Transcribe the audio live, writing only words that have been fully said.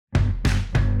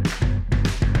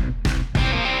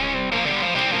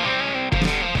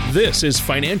This is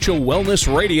Financial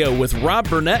Wellness Radio with Rob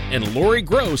Burnett and Lori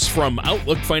Gross from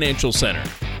Outlook Financial Center.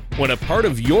 When a part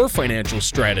of your financial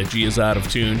strategy is out of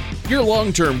tune, your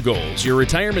long-term goals, your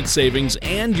retirement savings,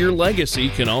 and your legacy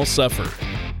can all suffer.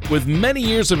 With many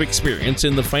years of experience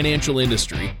in the financial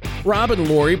industry, Rob and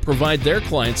Lori provide their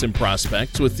clients and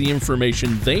prospects with the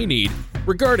information they need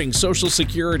regarding Social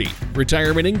Security,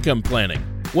 retirement income planning,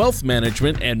 wealth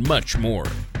management, and much more.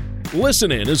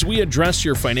 Listen in as we address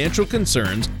your financial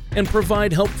concerns and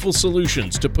provide helpful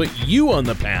solutions to put you on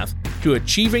the path to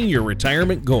achieving your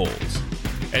retirement goals.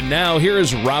 And now, here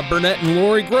is Rob Burnett and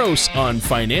Lori Gross on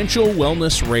Financial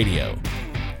Wellness Radio.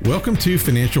 Welcome to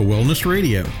Financial Wellness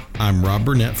Radio. I'm Rob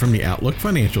Burnett from the Outlook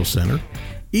Financial Center.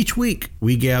 Each week,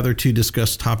 we gather to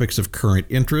discuss topics of current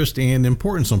interest and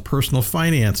importance on personal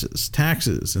finances,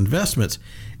 taxes, investments.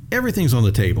 Everything's on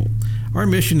the table. Our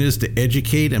mission is to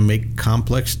educate and make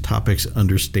complex topics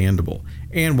understandable.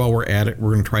 And while we're at it,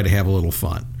 we're going to try to have a little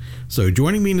fun. So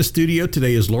joining me in the studio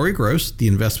today is Lori Gross, the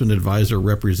investment advisor,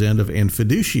 representative, and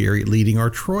fiduciary leading our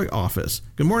Troy office.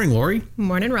 Good morning, Lori.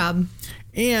 Morning, Rob.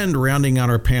 And rounding out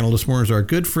our panel this morning is our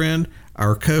good friend,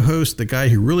 our co-host, the guy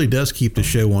who really does keep the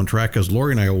show on track, because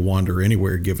Lori and I will wander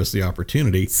anywhere, give us the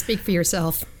opportunity. Speak for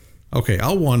yourself. Okay,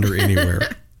 I'll wander anywhere.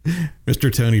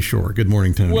 Mr. Tony Shore. Good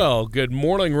morning, Tony. Well, good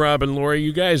morning, Rob and Lori.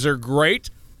 You guys are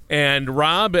great. And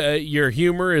Rob, your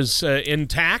humor is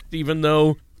intact, even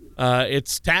though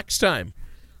it's tax time.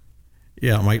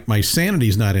 Yeah, my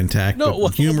sanity's not intact,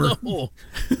 but humor.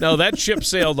 No, that ship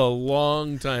sailed a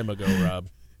long time ago, Rob.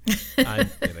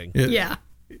 I'm kidding.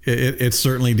 It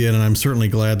certainly did, and I'm certainly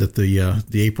glad that the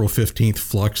April 15th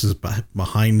flux is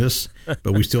behind us,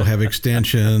 but we still have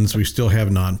extensions, we still have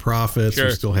nonprofits,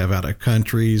 We still have out of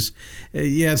countries.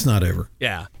 Yeah, it's not over.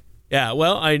 Yeah.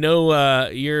 Well, I know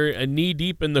you're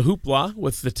knee-deep in the hoopla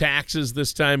with the taxes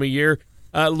this time of year.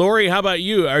 Lori, how about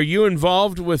you? Are you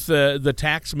involved with the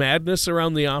tax madness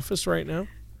around the office right now?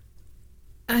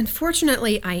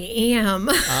 Unfortunately, I am.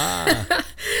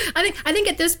 I think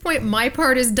at this point my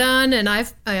part is done, and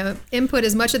I've input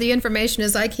as much of the information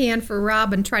as I can for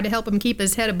Rob and try to help him keep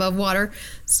his head above water.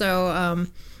 So,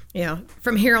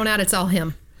 from here on out, it's all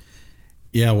him.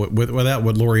 Yeah, without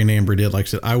what Lori and Amber did, like I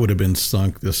said, I would have been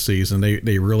sunk this season.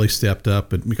 They really stepped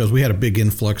up, but because we had a big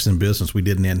influx in business we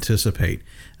didn't anticipate.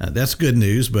 That's good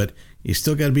news, but you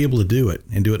still got to be able to do it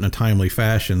and do it in a timely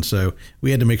fashion. So we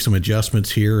had to make some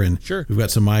adjustments here, and We've got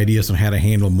some ideas on how to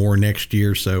handle more next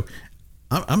year. So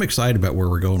I'm excited about where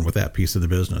we're going with that piece of the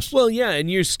business. Well, yeah, and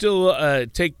you still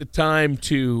take the time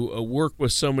to work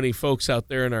with so many folks out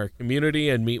there in our community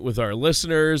and meet with our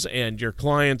listeners and your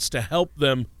clients to help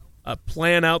them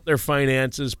plan out their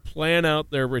finances, plan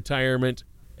out their retirement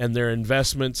and their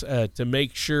investments to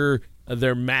make sure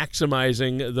they're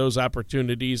maximizing those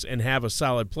opportunities and have a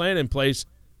solid plan in place.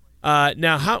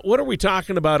 Now, what are we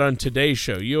talking about on today's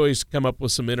show? You always come up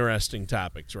with some interesting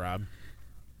topics, Rob.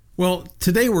 Well,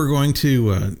 today we're going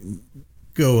to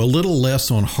go a little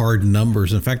less on hard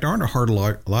numbers. In fact, there aren't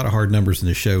a lot of hard numbers in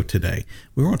the show today.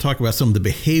 We want to talk about some of the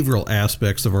behavioral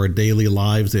aspects of our daily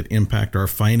lives that impact our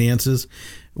finances.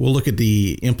 We'll look at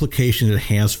the implication it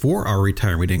has for our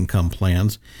retirement income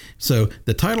plans. So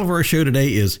the title of our show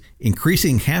today is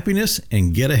Increasing Happiness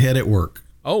and Get Ahead at Work.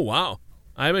 Oh, wow.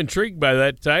 I'm intrigued by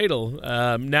that title.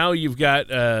 Now you've got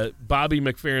Bobby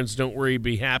McFerrin's Don't Worry,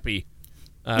 Be Happy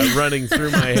running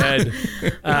through my head.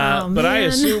 But I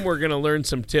assume we're going to learn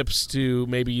some tips to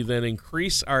maybe then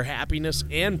increase our happiness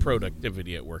and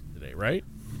productivity at work today, right?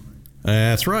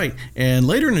 That's right. And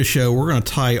later in the show, we're going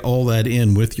to tie all that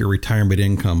in with your retirement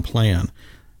income plan.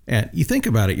 And you think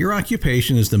about it, your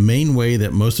occupation is the main way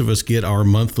that most of us get our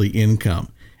monthly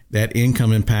income. That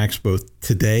income impacts both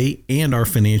today and our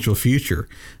financial future.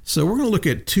 So we're going to look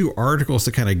at two articles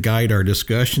to kind of guide our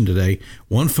discussion today.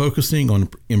 One focusing on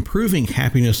improving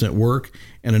happiness at work,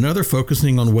 and another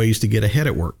focusing on ways to get ahead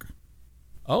at work.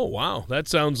 Oh, wow. That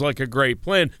sounds like a great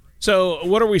plan. So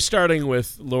what are we starting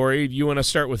with, Lori? Do you want to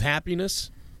start with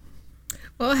happiness?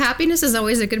 Well, happiness is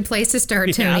always a good place to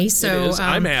start, Tony. So it is.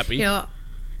 I'm happy.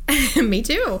 Me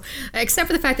too. Except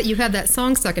for the fact that you have that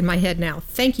song stuck in my head now.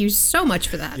 Thank you so much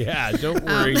for that. Yeah, don't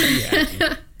worry. Be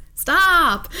happy.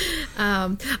 Stop.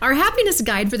 Our happiness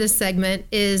guide for this segment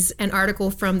is an article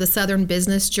from the Southern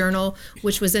Business Journal,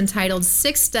 which was entitled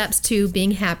 6 Steps to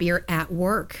Being Happier at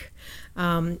Work.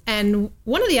 And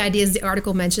one of the ideas the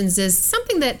article mentions is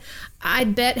something that I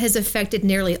bet has affected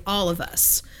nearly all of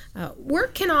us.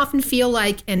 Work can often feel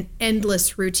like an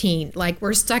endless routine, like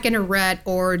we're stuck in a rut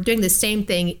or doing the same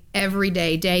thing every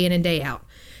day, day in and day out.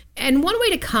 And one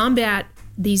way to combat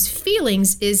these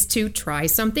feelings is to try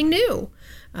something new.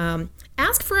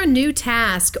 ask for a new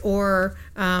task or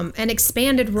an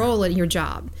expanded role in your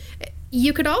job.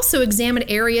 You could also examine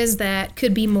areas that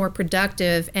could be more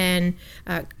productive and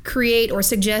create or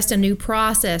suggest a new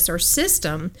process or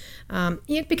system,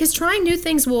 because trying new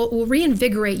things will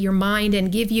reinvigorate your mind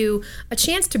and give you a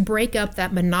chance to break up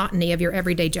that monotony of your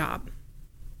everyday job.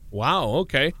 Wow,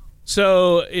 okay.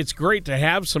 So it's great to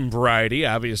have some variety,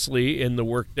 obviously, in the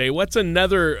workday. What's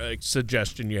another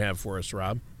suggestion you have for us,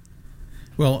 Rob?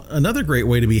 Well, another great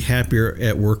way to be happier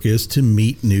at work is to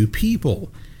meet new people.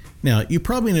 Now, you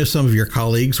probably know some of your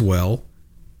colleagues well,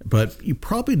 but you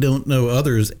probably don't know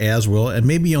others as well, and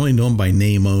maybe you only know them by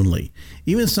name only.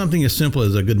 Even something as simple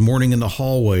as a good morning in the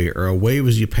hallway or a wave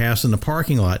as you pass in the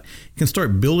parking lot can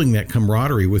start building that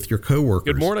camaraderie with your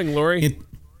coworkers. Good morning, Lori.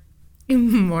 Good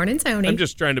morning, Tony. I'm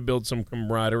just trying to build some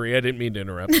camaraderie. I didn't mean to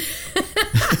interrupt.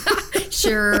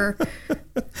 Sure.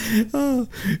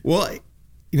 Well,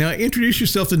 introduce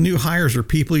yourself to new hires or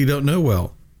people you don't know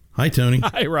well. Hi, Tony.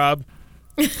 Hi, Rob.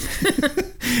 And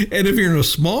if you're in a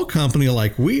small company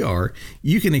like we are,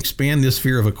 you can expand this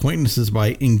sphere of acquaintances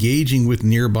by engaging with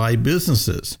nearby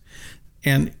businesses.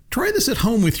 And try this at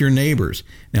home with your neighbors.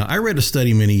 Now, I read a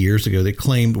study many years ago that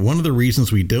claimed one of the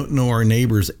reasons we don't know our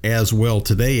neighbors as well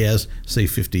today as, say,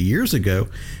 50 years ago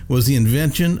was the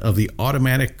invention of the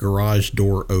automatic garage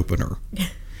door opener.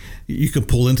 You could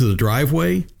pull into the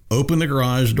driveway, open the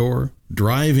garage door,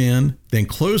 drive in, then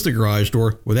close the garage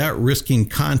door without risking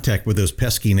contact with those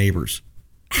pesky neighbors.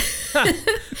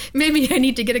 Maybe I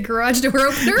need to get a garage door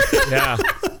opener.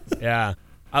 Yeah.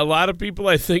 A lot of people,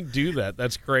 I think, do that.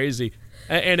 That's crazy.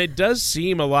 And it does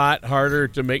seem a lot harder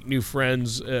to make new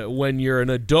friends when you're an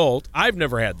adult. I've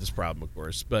never had this problem, of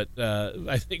course, but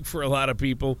I think for a lot of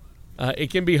people,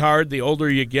 it can be hard the older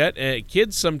you get.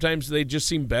 Kids, sometimes they just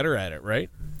seem better at it, right?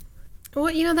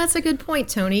 Well, that's a good point,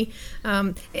 Tony.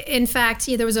 In fact,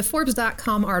 there was a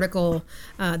Forbes.com article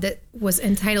that was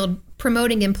entitled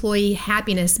Promoting Employee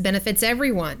Happiness Benefits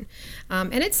Everyone.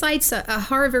 And it cites a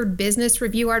Harvard Business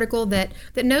Review article that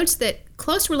notes that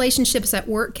close relationships at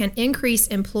work can increase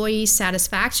employee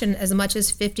satisfaction as much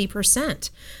as 50%.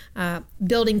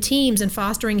 Building teams and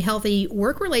fostering healthy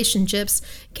work relationships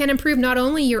can improve not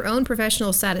only your own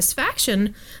professional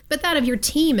satisfaction, but that of your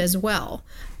team as well.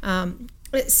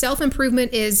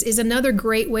 Self-improvement is another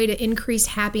great way to increase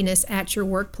happiness at your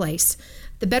workplace.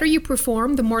 The better you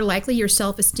perform, the more likely your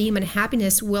self-esteem and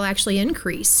happiness will actually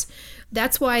increase.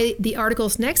 That's why the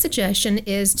article's next suggestion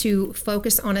is to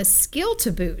focus on a skill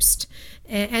to boost.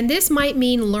 And this might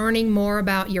mean learning more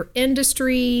about your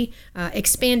industry,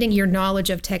 expanding your knowledge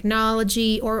of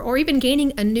technology, or even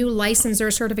gaining a new license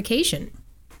or certification.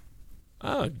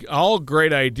 All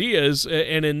great ideas.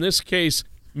 And in this case,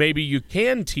 maybe you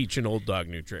can teach an old dog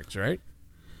new tricks, right?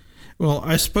 Well,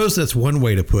 I suppose that's one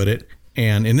way to put it.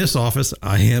 And in this office,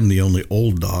 I am the only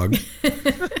old dog.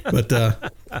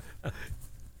 But,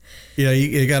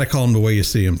 you got to call them the way you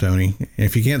see them, Tony. And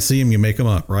if you can't see them, you make them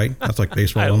up, right? That's like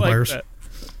baseball umpires. Like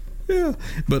that. Yeah.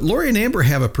 But Lori and Amber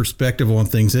have a perspective on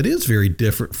things that is very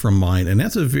different from mine. And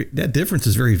that difference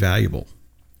is very valuable.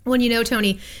 Well,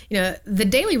 Tony, the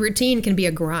daily routine can be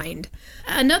a grind.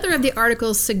 Another of the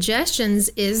article's suggestions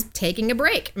is taking a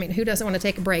break. I mean, who doesn't want to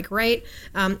take a break, right?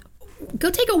 Go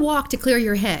take a walk to clear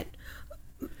your head.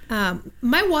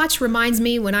 My watch reminds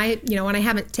me when I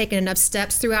haven't taken enough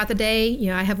steps throughout the day.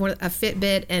 I have a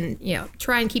Fitbit and,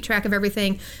 try and keep track of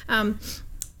everything.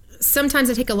 Sometimes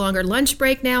I take a longer lunch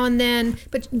break now and then,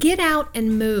 but get out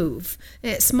and move.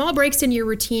 Small breaks in your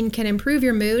routine can improve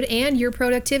your mood and your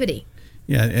productivity.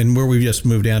 Yeah, and where we've just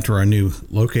moved down to our new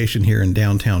location here in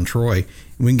downtown Troy,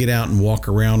 we can get out and walk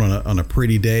around on a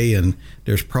pretty day, and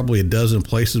there's probably a dozen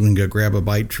places we can go grab a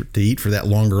bite to eat for that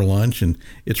longer lunch, and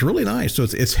it's really nice. So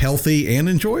it's healthy and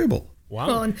enjoyable. Wow.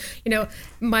 Well, and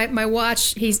my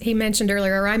watch, he mentioned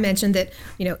earlier, or I mentioned that,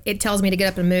 it tells me to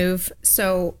get up and move.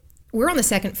 So we're on the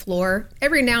second floor.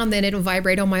 Every now and then it'll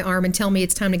vibrate on my arm and tell me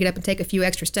it's time to get up and take a few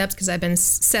extra steps because I've been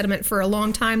sediment for a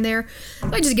long time there. So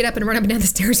I just get up and run up and down the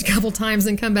stairs a couple times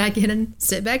and come back in and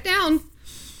sit back down.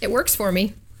 It works for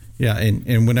me. Yeah,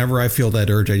 and whenever I feel that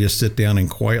urge, I just sit down and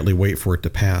quietly wait for it to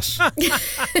pass.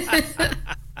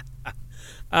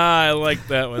 I like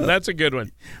that one. That's a good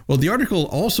one. Well, the article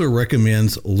also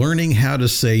recommends learning how to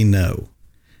say no.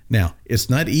 Now, it's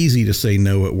not easy to say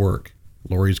no at work.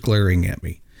 Lori's glaring at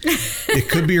me. It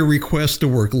could be a request to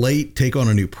work late, take on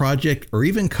a new project, or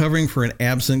even covering for an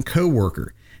absent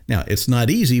coworker. Now, it's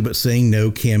not easy, but saying no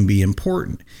can be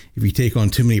important. If you take on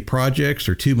too many projects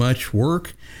or too much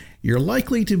work, you're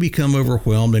likely to become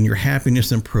overwhelmed and your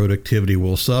happiness and productivity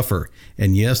will suffer.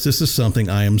 And yes, this is something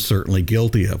I am certainly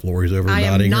guilty of. Lori's over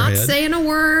nodding her head. I am not saying a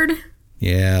word.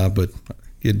 Yeah, but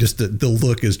the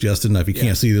look is just enough. You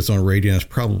can't see this on radio, and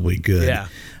it's probably good. Yeah.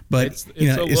 But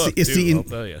it's I'll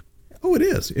tell you. Oh, it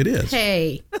is. It is.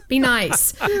 Hey, be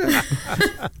nice.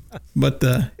 But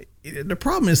the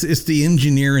problem is, it's the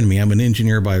engineer in me. I'm an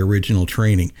engineer by original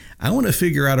training. I want to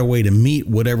figure out a way to meet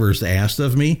whatever's asked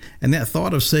of me, and that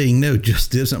thought of saying no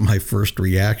just isn't my first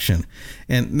reaction.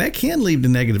 And that can lead to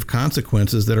negative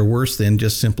consequences that are worse than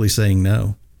just simply saying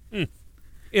no.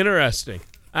 Interesting.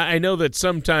 I know that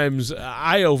sometimes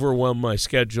I overwhelm my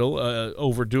schedule,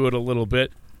 overdo it a little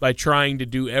bit by trying to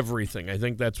do everything. I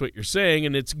think that's what you're saying,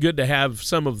 and it's good to have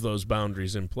some of those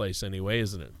boundaries in place anyway,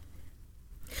 isn't it?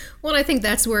 Well, I think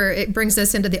that's where it brings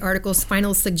us into the article's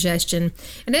final suggestion.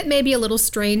 And it may be a little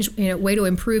strange way to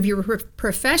improve your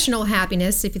professional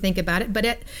happiness, if you think about it.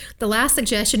 But the last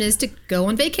suggestion is to go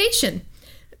on vacation.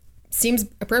 Seems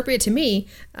appropriate to me.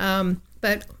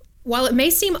 But while it may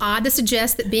seem odd to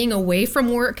suggest that being away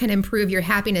from work can improve your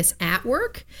happiness at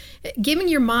work, giving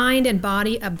your mind and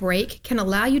body a break can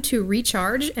allow you to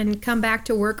recharge and come back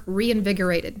to work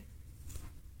reinvigorated.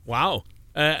 Wow.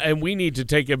 And we need to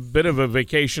take a bit of a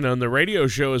vacation on the radio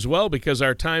show as well, because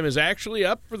our time is actually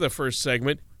up for the first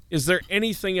segment. Is there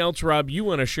anything else, Rob, you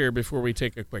want to share before we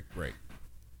take a quick break?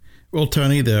 Well,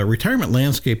 Tony, the retirement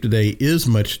landscape today is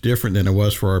much different than it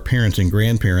was for our parents and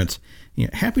grandparents.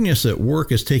 Happiness at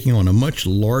work is taking on a much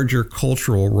larger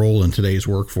cultural role in today's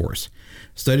workforce.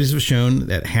 Studies have shown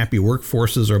that happy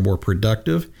workforces are more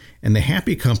productive and the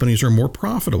happy companies are more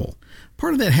profitable.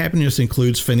 Part of that happiness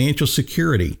includes financial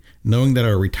security, knowing that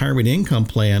our retirement income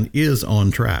plan is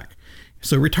on track.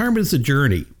 So retirement is a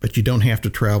journey, but you don't have to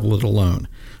travel it alone.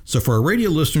 So for our radio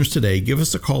listeners today, give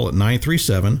us a call at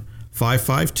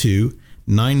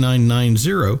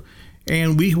 937-552-9990,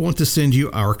 and we want to send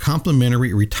you our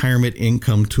complimentary retirement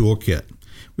income toolkit.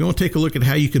 We want to take a look at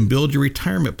how you can build your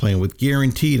retirement plan with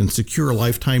guaranteed and secure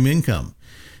lifetime income.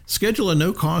 Schedule a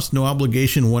no-cost,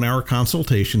 no-obligation 1-hour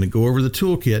consultation to go over the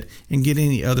toolkit and get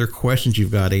any other questions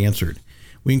you've got answered.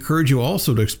 We encourage you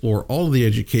also to explore all of the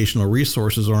educational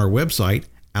resources on our website,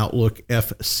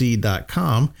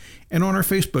 outlookfc.com, and on our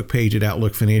Facebook page at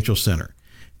Outlook Financial Center.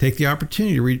 Take the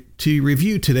opportunity to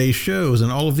review today's shows and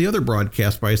all of the other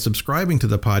broadcasts by subscribing to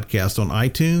the podcast on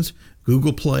iTunes,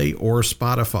 Google Play, or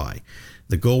Spotify.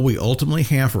 The goal we ultimately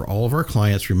have for all of our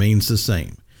clients remains the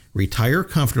same: retire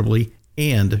comfortably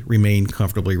and remain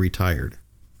comfortably retired.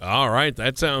 All right,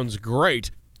 that sounds great.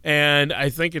 And I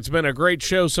think it's been a great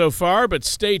show so far, but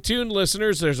stay tuned,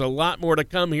 listeners. There's a lot more to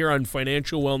come here on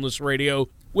Financial Wellness Radio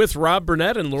with Rob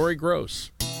Burnett and Lori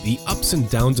Gross. The ups and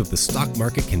downs of the stock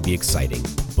market can be exciting,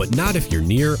 but not if you're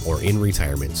near or in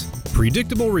retirement.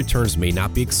 Predictable returns may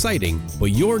not be exciting,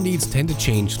 but your needs tend to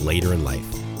change later in life.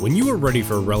 When you are ready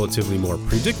for a relatively more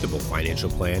predictable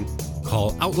financial plan,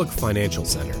 call Outlook Financial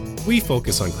Center. We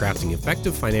focus on crafting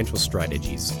effective financial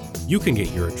strategies. You can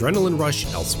get your adrenaline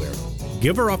rush elsewhere.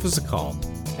 Give our office a call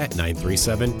at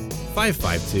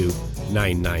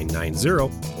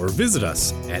 937-552-9990 or visit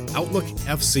us at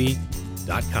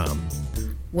outlookfc.com.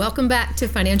 Welcome back to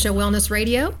Financial Wellness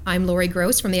Radio. I'm Lori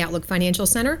Gross from the Outlook Financial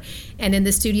Center, and in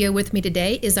the studio with me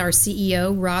today is our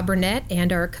CEO, Rob Burnett,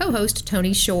 and our co-host,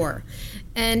 Tony Shore.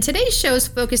 And today's show is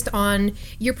focused on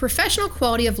your professional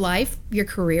quality of life, your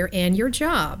career, and your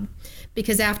job.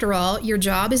 Because after all, your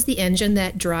job is the engine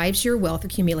that drives your wealth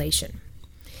accumulation.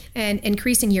 And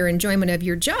increasing your enjoyment of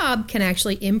your job can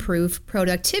actually improve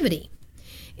productivity.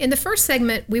 In the first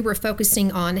segment, we were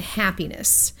focusing on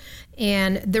happiness.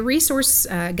 And the resource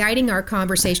guiding our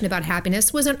conversation about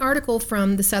happiness was an article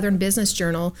from the Southern Business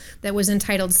Journal that was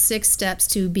entitled 6 Steps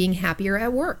to Being Happier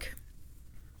at Work.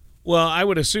 Well, I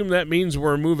would assume that means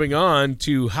we're moving on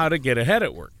to how to get ahead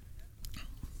at work.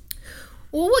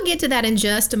 Well, we'll get to that in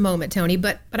just a moment, Tony,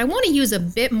 but I want to use a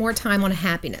bit more time on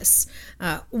happiness.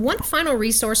 One final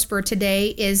resource for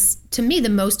today is, to me, the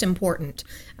most important.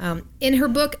 In her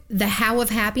book, The How of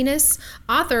Happiness,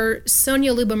 author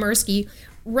Sonia Lyubomirsky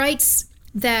writes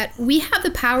that we have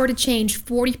the power to change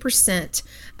 40%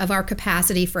 of our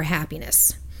capacity for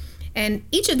happiness. And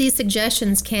each of these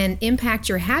suggestions can impact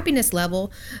your happiness level,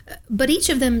 but each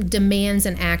of them demands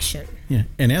an action. Yeah,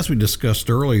 and as we discussed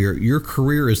earlier, your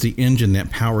career is the engine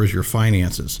that powers your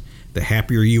finances. The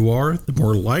happier you are, the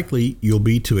more likely you'll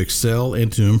be to excel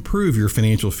and to improve your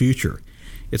financial future.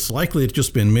 It's likely to just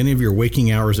spend many of your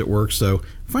waking hours at work, so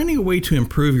finding a way to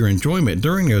improve your enjoyment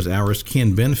during those hours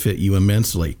can benefit you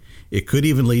immensely. It could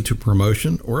even lead to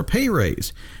promotion or a pay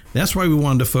raise. That's why we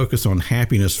wanted to focus on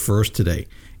happiness first today.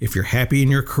 If you're happy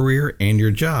in your career and your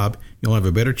job, you'll have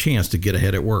a better chance to get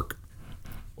ahead at work.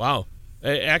 Wow.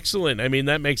 Excellent. I mean,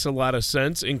 that makes a lot of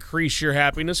sense. Increase your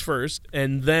happiness first,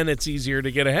 and then it's easier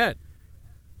to get ahead.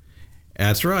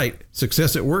 That's right.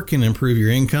 Success at work can improve your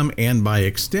income and, by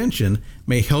extension,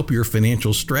 may help your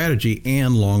financial strategy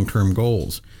and long-term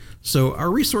goals. So our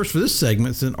resource for this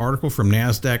segment is an article from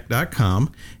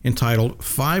NASDAQ.com entitled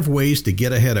 5 Ways to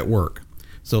Get Ahead at Work.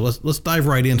 So let's dive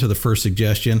right into the first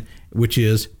suggestion, which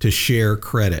is to share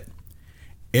credit.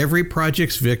 Every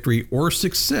project's victory or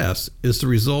success is the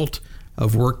result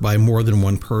of work by more than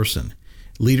one person.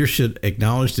 Leaders should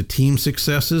acknowledge the team's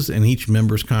successes and each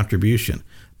member's contribution.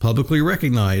 Publicly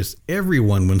recognize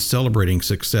everyone when celebrating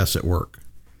success at work.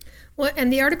 Well,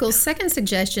 and the article's second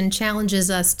suggestion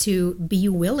challenges us to be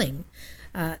willing.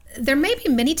 There may be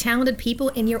many talented people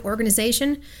in your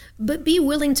organization, but be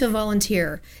willing to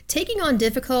volunteer. Taking on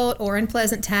difficult or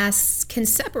unpleasant tasks can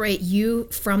separate you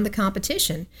from the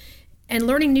competition. And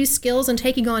learning new skills and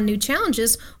taking on new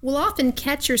challenges will often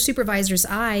catch your supervisor's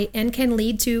eye and can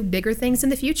lead to bigger things in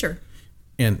the future.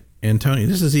 And Tony,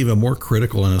 this is even more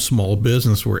critical in a small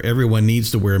business where everyone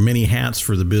needs to wear many hats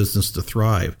for the business to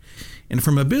thrive. And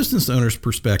from a business owner's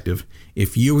perspective,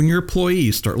 if you and your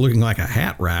employees start looking like a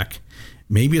hat rack,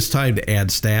 maybe it's time to add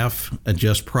staff,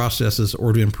 adjust processes,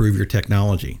 or to improve your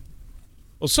technology.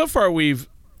 Well, so far we've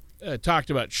talked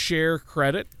about share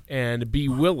credit and be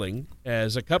willing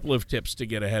as a couple of tips to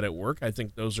get ahead at work. I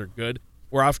think those are good.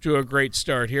 We're off to a great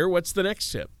start here. What's the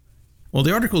next tip? Well,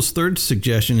 the article's third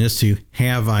suggestion is to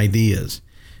have ideas.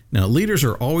 Now, leaders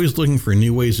are always looking for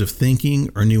new ways of thinking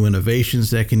or new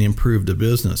innovations that can improve the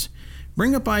business.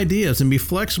 Bring up ideas and be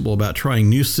flexible about trying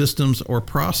new systems or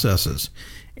processes.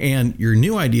 And your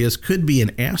new ideas could be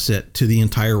an asset to the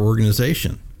entire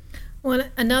organization. Well,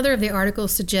 another of the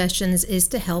article's suggestions is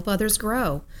to help others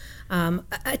grow.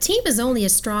 A team is only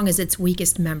as strong as its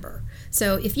weakest member.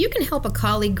 So if you can help a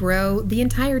colleague grow, the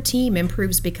entire team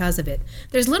improves because of it.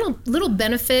 There's little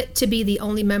benefit to be the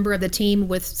only member of the team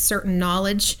with certain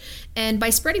knowledge. And by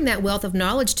spreading that wealth of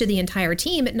knowledge to the entire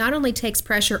team, it not only takes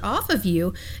pressure off of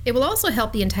you, it will also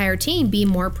help the entire team be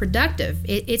more productive.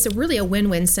 It's really a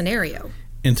win-win scenario.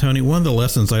 And Tony, one of the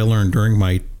lessons I learned during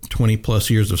my 20 plus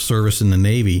years of service in the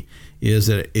Navy is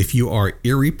that if you are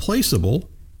irreplaceable,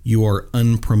 you are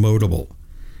unpromotable.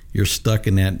 You're stuck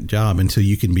in that job until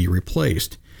you can be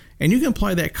replaced. And you can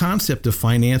apply that concept to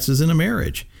finances in a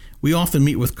marriage. We often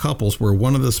meet with couples where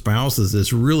one of the spouses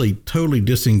is really totally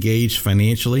disengaged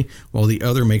financially while the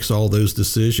other makes all those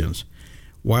decisions.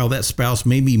 While that spouse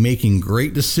may be making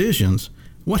great decisions,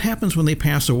 what happens when they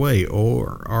pass away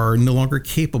or are no longer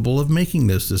capable of making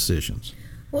those decisions?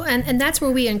 Well, and that's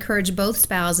where we encourage both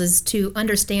spouses to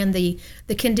understand the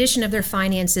condition of their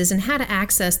finances and how to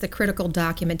access the critical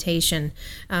documentation.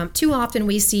 Too often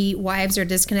we see wives are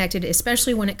disconnected,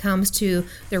 especially when it comes to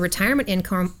their retirement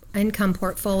income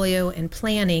portfolio and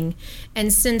planning.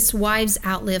 And since wives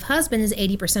outlive husbands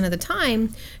 80% of the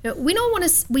time, we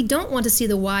don't want to see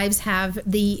the wives have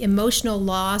the emotional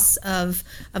loss of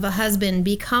a husband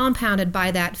be compounded by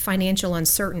that financial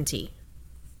uncertainty.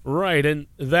 Right, and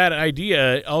that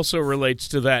idea also relates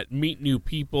to that meet new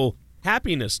people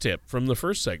happiness tip from the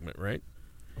first segment, right?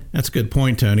 That's a good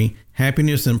point, Tony.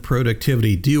 Happiness and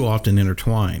productivity do often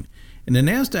intertwine. In the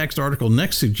NASDAQ's article,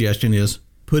 next suggestion is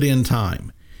put in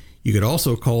time. You could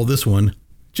also call this one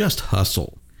just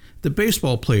hustle. The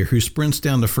baseball player who sprints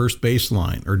down the first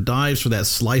baseline or dives for that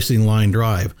slicing line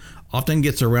drive often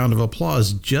gets a round of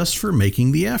applause just for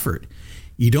making the effort.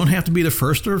 You don't have to be the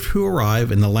first to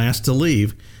arrive and the last to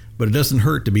leave, but it doesn't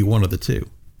hurt to be one of the two.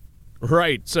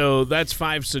 Right. So that's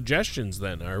 5 suggestions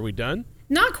then. Are we done?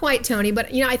 Not quite, Tony,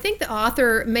 but I think the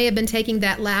author may have been taking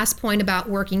that last point about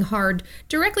working hard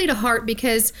directly to heart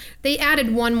because they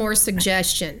added one more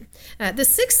suggestion. The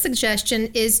 6th suggestion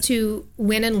is to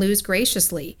win and lose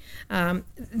graciously.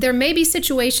 There may be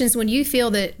situations when you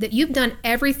feel that you've done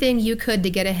everything you could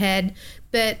to get ahead,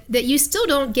 but that you still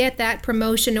don't get that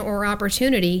promotion or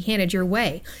opportunity handed your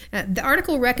way. The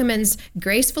article recommends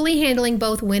gracefully handling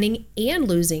both winning and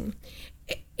losing.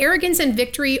 Arrogance in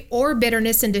victory or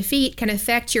bitterness in defeat can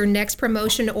affect your next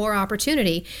promotion or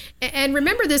opportunity. And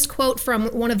remember this quote from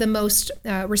one of the most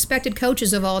respected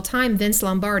coaches of all time, Vince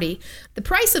Lombardi. The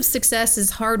price of success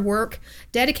is hard work,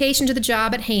 dedication to the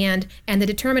job at hand, and the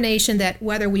determination that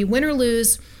whether we win or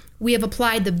lose, we have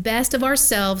applied the best of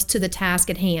ourselves to the task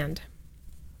at hand.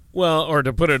 Well, or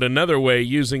to put it another way,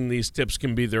 using these tips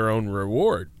can be their own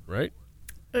reward, right?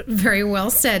 Very well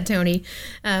said, Tony.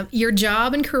 Your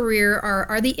job and career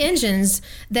are the engines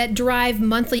that drive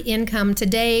monthly income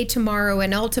today, tomorrow,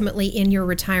 and ultimately in your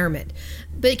retirement.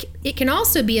 But it can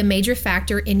also be a major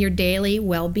factor in your daily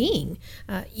well-being.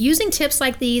 Using tips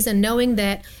like these and knowing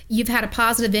that you've had a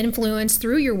positive influence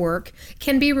through your work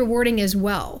can be rewarding as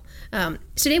well.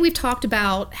 Today we've talked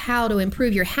about how to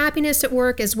improve your happiness at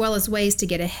work as well as ways to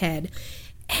get ahead.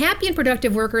 Happy and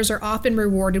productive workers are often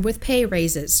rewarded with pay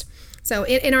raises. So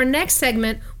in our next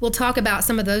segment, we'll talk about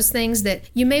some of those things that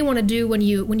you may want to do when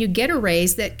you get a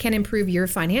raise that can improve your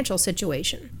financial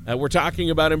situation. We're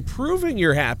talking about improving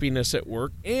your happiness at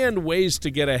work and ways to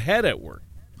get ahead at work.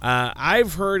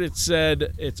 I've heard it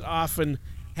said it's often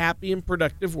happy and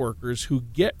productive workers who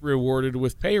get rewarded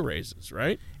with pay raises,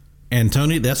 right? And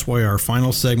Tony, that's why our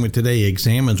final segment today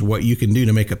examines what you can do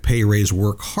to make a pay raise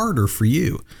work harder for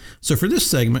you. So for this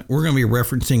segment, we're going to be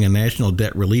referencing a national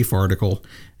debt relief article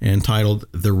entitled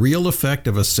 "The Real Effect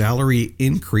of a Salary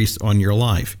Increase on Your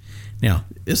Life." Now,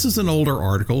 this is an older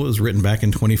article. It was written back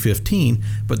in 2015,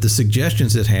 but the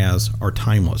suggestions it has are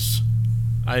timeless.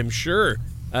 I'm sure.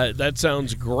 That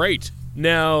sounds great.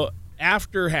 Now,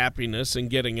 after happiness and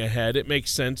getting ahead, it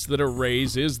makes sense that a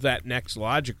raise is that next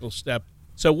logical step.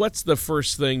 So what's the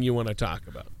first thing you want to talk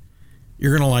about?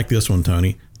 You're going to like this one,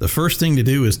 Tony. The first thing to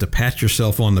do is to pat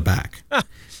yourself on the back.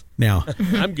 Now,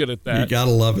 I'm good at that. You got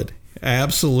to love it.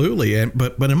 Absolutely.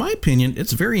 But in my opinion,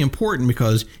 it's very important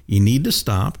because you need to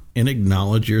stop and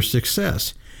acknowledge your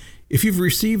success. If you've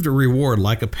received a reward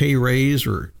like a pay raise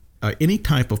or any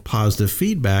type of positive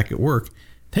feedback at work,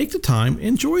 take the time,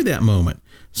 enjoy that moment.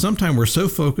 Sometimes we're so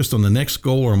focused on the next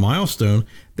goal or milestone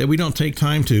that we don't take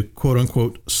time to, quote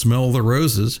unquote, smell the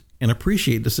roses and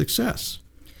appreciate the success.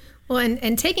 Well,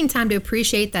 and taking time to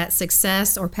appreciate that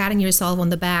success or patting yourself on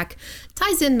the back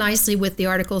ties in nicely with the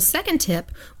article's second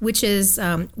tip, which is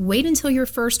wait until your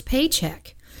first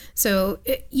paycheck. So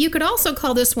you could also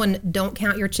call this one, don't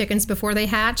count your chickens before they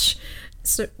hatch.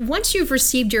 So once you've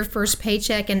received your first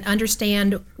paycheck and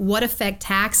understand what effect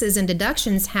taxes and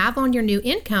deductions have on your new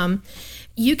income,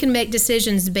 you can make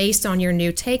decisions based on your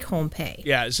new take-home pay.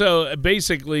 Yeah, so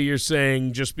basically you're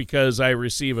saying just because I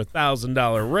receive a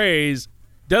 $1,000 raise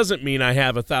doesn't mean I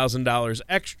have $1,000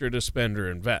 extra to spend or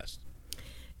invest.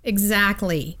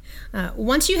 Exactly.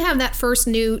 Once you have that first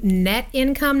new net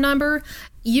income number,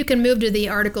 you can move to the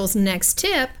article's next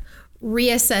tip,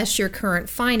 reassess your current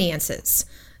finances.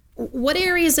 What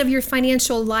areas of your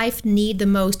financial life need the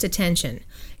most attention?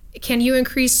 Can you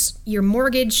increase your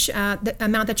mortgage, the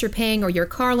amount that you're paying, or your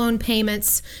car loan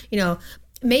payments?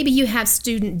 Maybe you have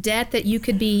student debt that you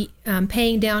could be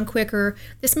paying down quicker.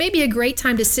 This may be a great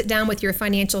time to sit down with your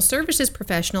financial services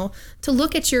professional to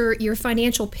look at your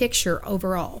financial picture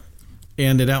overall.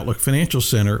 And at Outlook Financial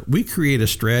Center, we create a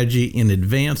strategy in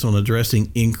advance on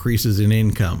addressing increases in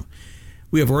income.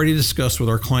 We have already discussed with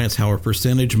our clients how a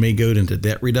percentage may go into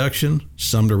debt reduction,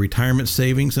 some to retirement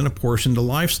savings, and a portion to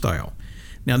lifestyle.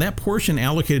 Now, that portion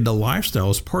allocated to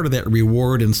lifestyle is part of that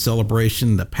reward and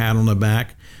celebration, the pat on the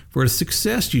back, for the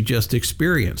success you just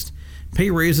experienced.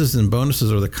 Pay raises and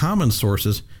bonuses are the common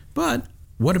sources, but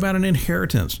what about an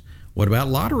inheritance? What about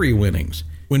lottery winnings?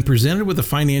 When presented with a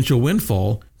financial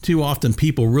windfall, too often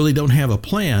people really don't have a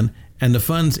plan, and the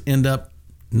funds end up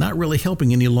not really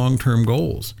helping any long-term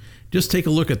goals. Just take a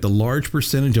look at the large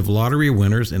percentage of lottery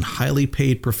winners and highly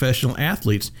paid professional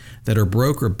athletes that are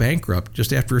broke or bankrupt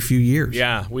just after a few years.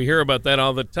 Yeah, we hear about that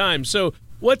all the time. So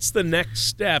what's the next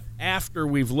step after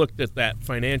we've looked at that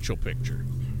financial picture?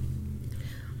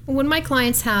 When my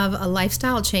clients have a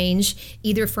lifestyle change,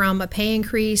 either from a pay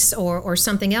increase or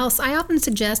something else, I often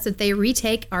suggest that they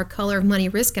retake our color of money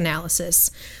risk analysis.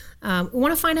 We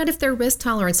want to find out if their risk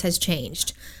tolerance has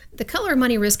changed. The color of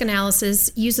money risk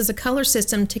analysis uses a color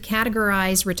system to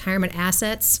categorize retirement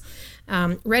assets.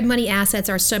 Red money assets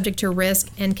are subject to risk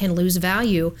and can lose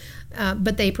value,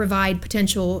 but they provide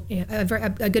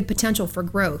a good potential for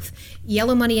growth.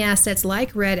 Yellow money assets,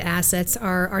 like red assets,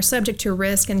 are subject to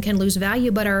risk and can lose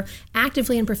value, but are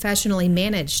actively and professionally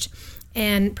managed.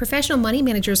 And professional money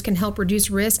managers can help reduce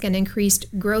risk and increase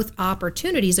growth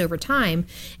opportunities over time.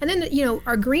 And then,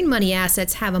 our green money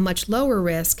assets have a much lower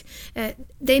risk.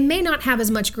 They may not have as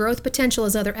much growth potential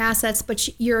as other assets, but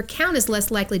your account is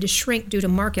less likely to shrink due to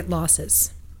market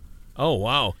losses. Oh,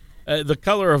 wow. The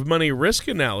color of money risk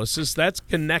analysis, that's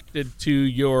connected to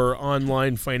your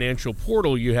online financial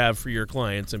portal you have for your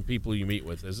clients and people you meet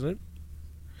with, isn't it?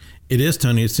 It is,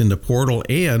 Tony. It's in the portal,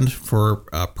 and for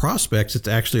prospects, it's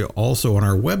actually also on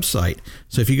our website.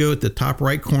 So if you go at the top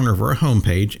right corner of our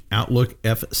homepage,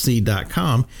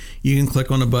 outlookfc.com, you can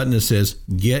click on a button that says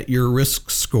Get Your Risk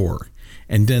Score.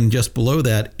 And then just below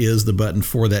that is the button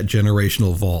for that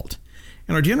generational vault.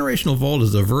 And our generational vault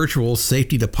is a virtual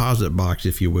safety deposit box,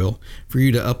 if you will, for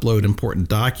you to upload important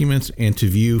documents and to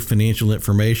view financial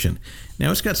information.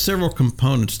 Now, it's got several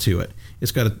components to it.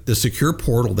 It's got the secure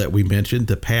portal that we mentioned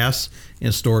to pass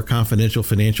and store confidential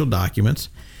financial documents.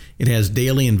 It has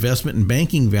daily investment and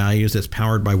banking values that's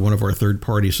powered by one of our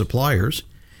third-party suppliers.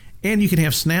 And you can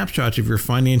have snapshots of your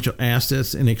financial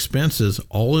assets and expenses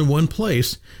all in one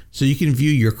place, so you can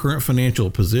view your current financial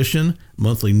position,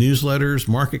 monthly newsletters,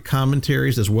 market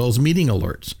commentaries, as well as meeting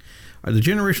alerts. The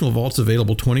Generational Vault's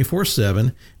available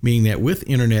 24/7, meaning that with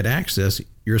internet access,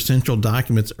 your essential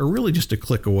documents are really just a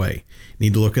click away.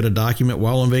 Need to look at a document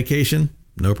while on vacation?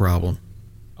 No problem.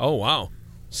 Oh, wow.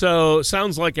 So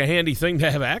sounds like a handy thing to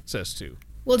have access to.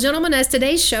 Well, gentlemen, as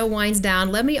today's show winds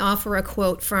down, let me offer a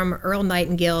quote from Earl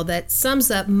Nightingale that sums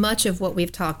up much of what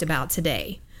we've talked about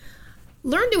today.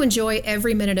 Learn to enjoy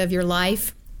every minute of your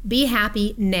life. Be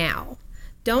happy now.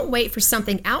 Don't wait for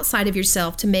something outside of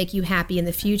yourself to make you happy in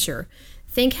the future.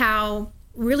 Think how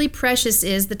really precious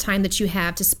is the time that you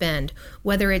have to spend,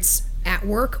 whether it's at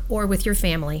work or with your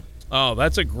family. Oh,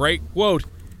 that's a great quote.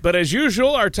 But as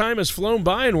usual, our time has flown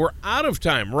by and we're out of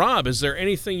time. Rob, is there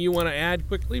anything you want to add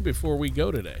quickly before we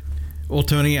go today? Well,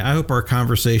 Tony, I hope our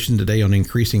conversation today on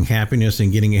increasing happiness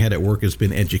and getting ahead at work has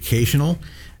been educational.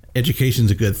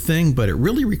 Education's a good thing, but it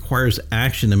really requires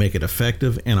action to make it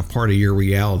effective and a part of your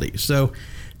reality. So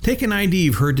take an idea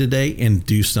you've heard today and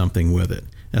do something with it.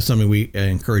 That's something we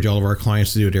encourage all of our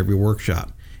clients to do at every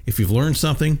workshop. If you've learned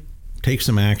something, take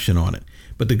some action on it.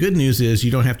 But the good news is you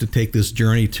don't have to take this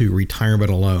journey to retirement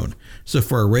alone. So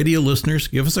for our radio listeners,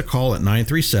 give us a call at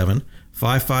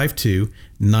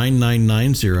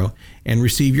 937-552-9990 and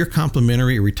receive your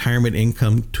complimentary retirement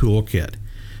income toolkit.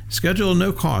 Schedule a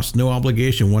no-cost, no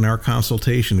obligation 1-hour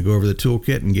consultation to go over the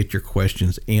toolkit and get your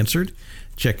questions answered.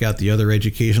 Check out the other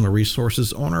educational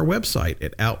resources on our website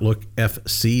at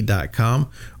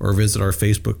outlookfc.com or visit our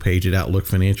Facebook page at Outlook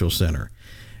Financial Center.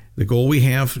 The goal we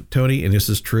have, Tony, and this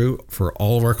is true for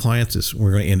all of our clients, is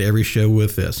we're going to end every show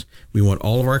with this. We want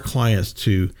all of our clients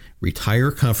to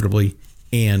retire comfortably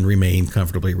and remain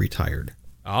comfortably retired.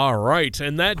 All right,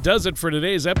 and that does it for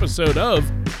today's episode of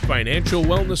Financial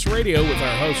Wellness Radio with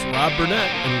our hosts Rob Burnett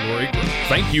and Lori Gross.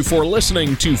 Thank you for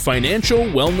listening to Financial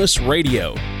Wellness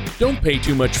Radio. Don't pay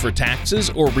too much for taxes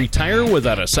or retire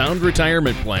without a sound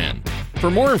retirement plan. For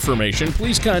more information,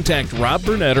 please contact Rob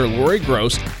Burnett or Lori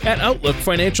Gross at Outlook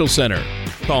Financial Center.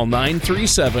 Call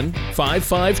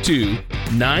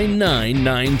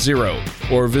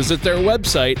 937-552-9990 or visit their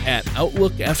website at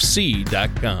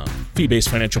outlookfc.com. Fee-based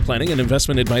financial planning and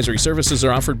investment advisory services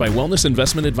are offered by Wellness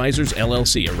Investment Advisors,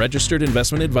 LLC, a registered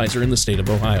investment advisor in the state of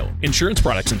Ohio. Insurance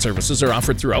products and services are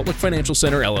offered through Outlook Financial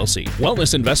Center, LLC.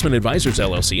 Wellness Investment Advisors,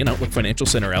 LLC, and Outlook Financial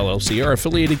Center, LLC are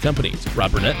affiliated companies.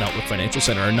 Rob Burnett and Outlook Financial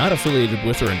Center are not affiliated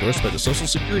with or endorsed by the Social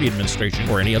Security Administration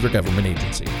or any other government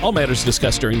agency. All matters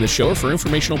discussed during this show are for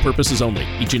informational purposes only.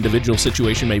 Each individual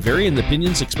situation may vary, and the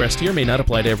opinions expressed here may not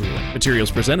apply to everyone.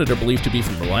 Materials presented are believed to be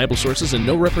from reliable sources, and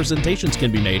no representations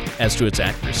can be made as to its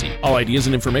accuracy. All ideas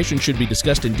and information should be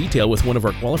discussed in detail with one of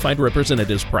our qualified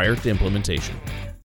representatives prior to implementation.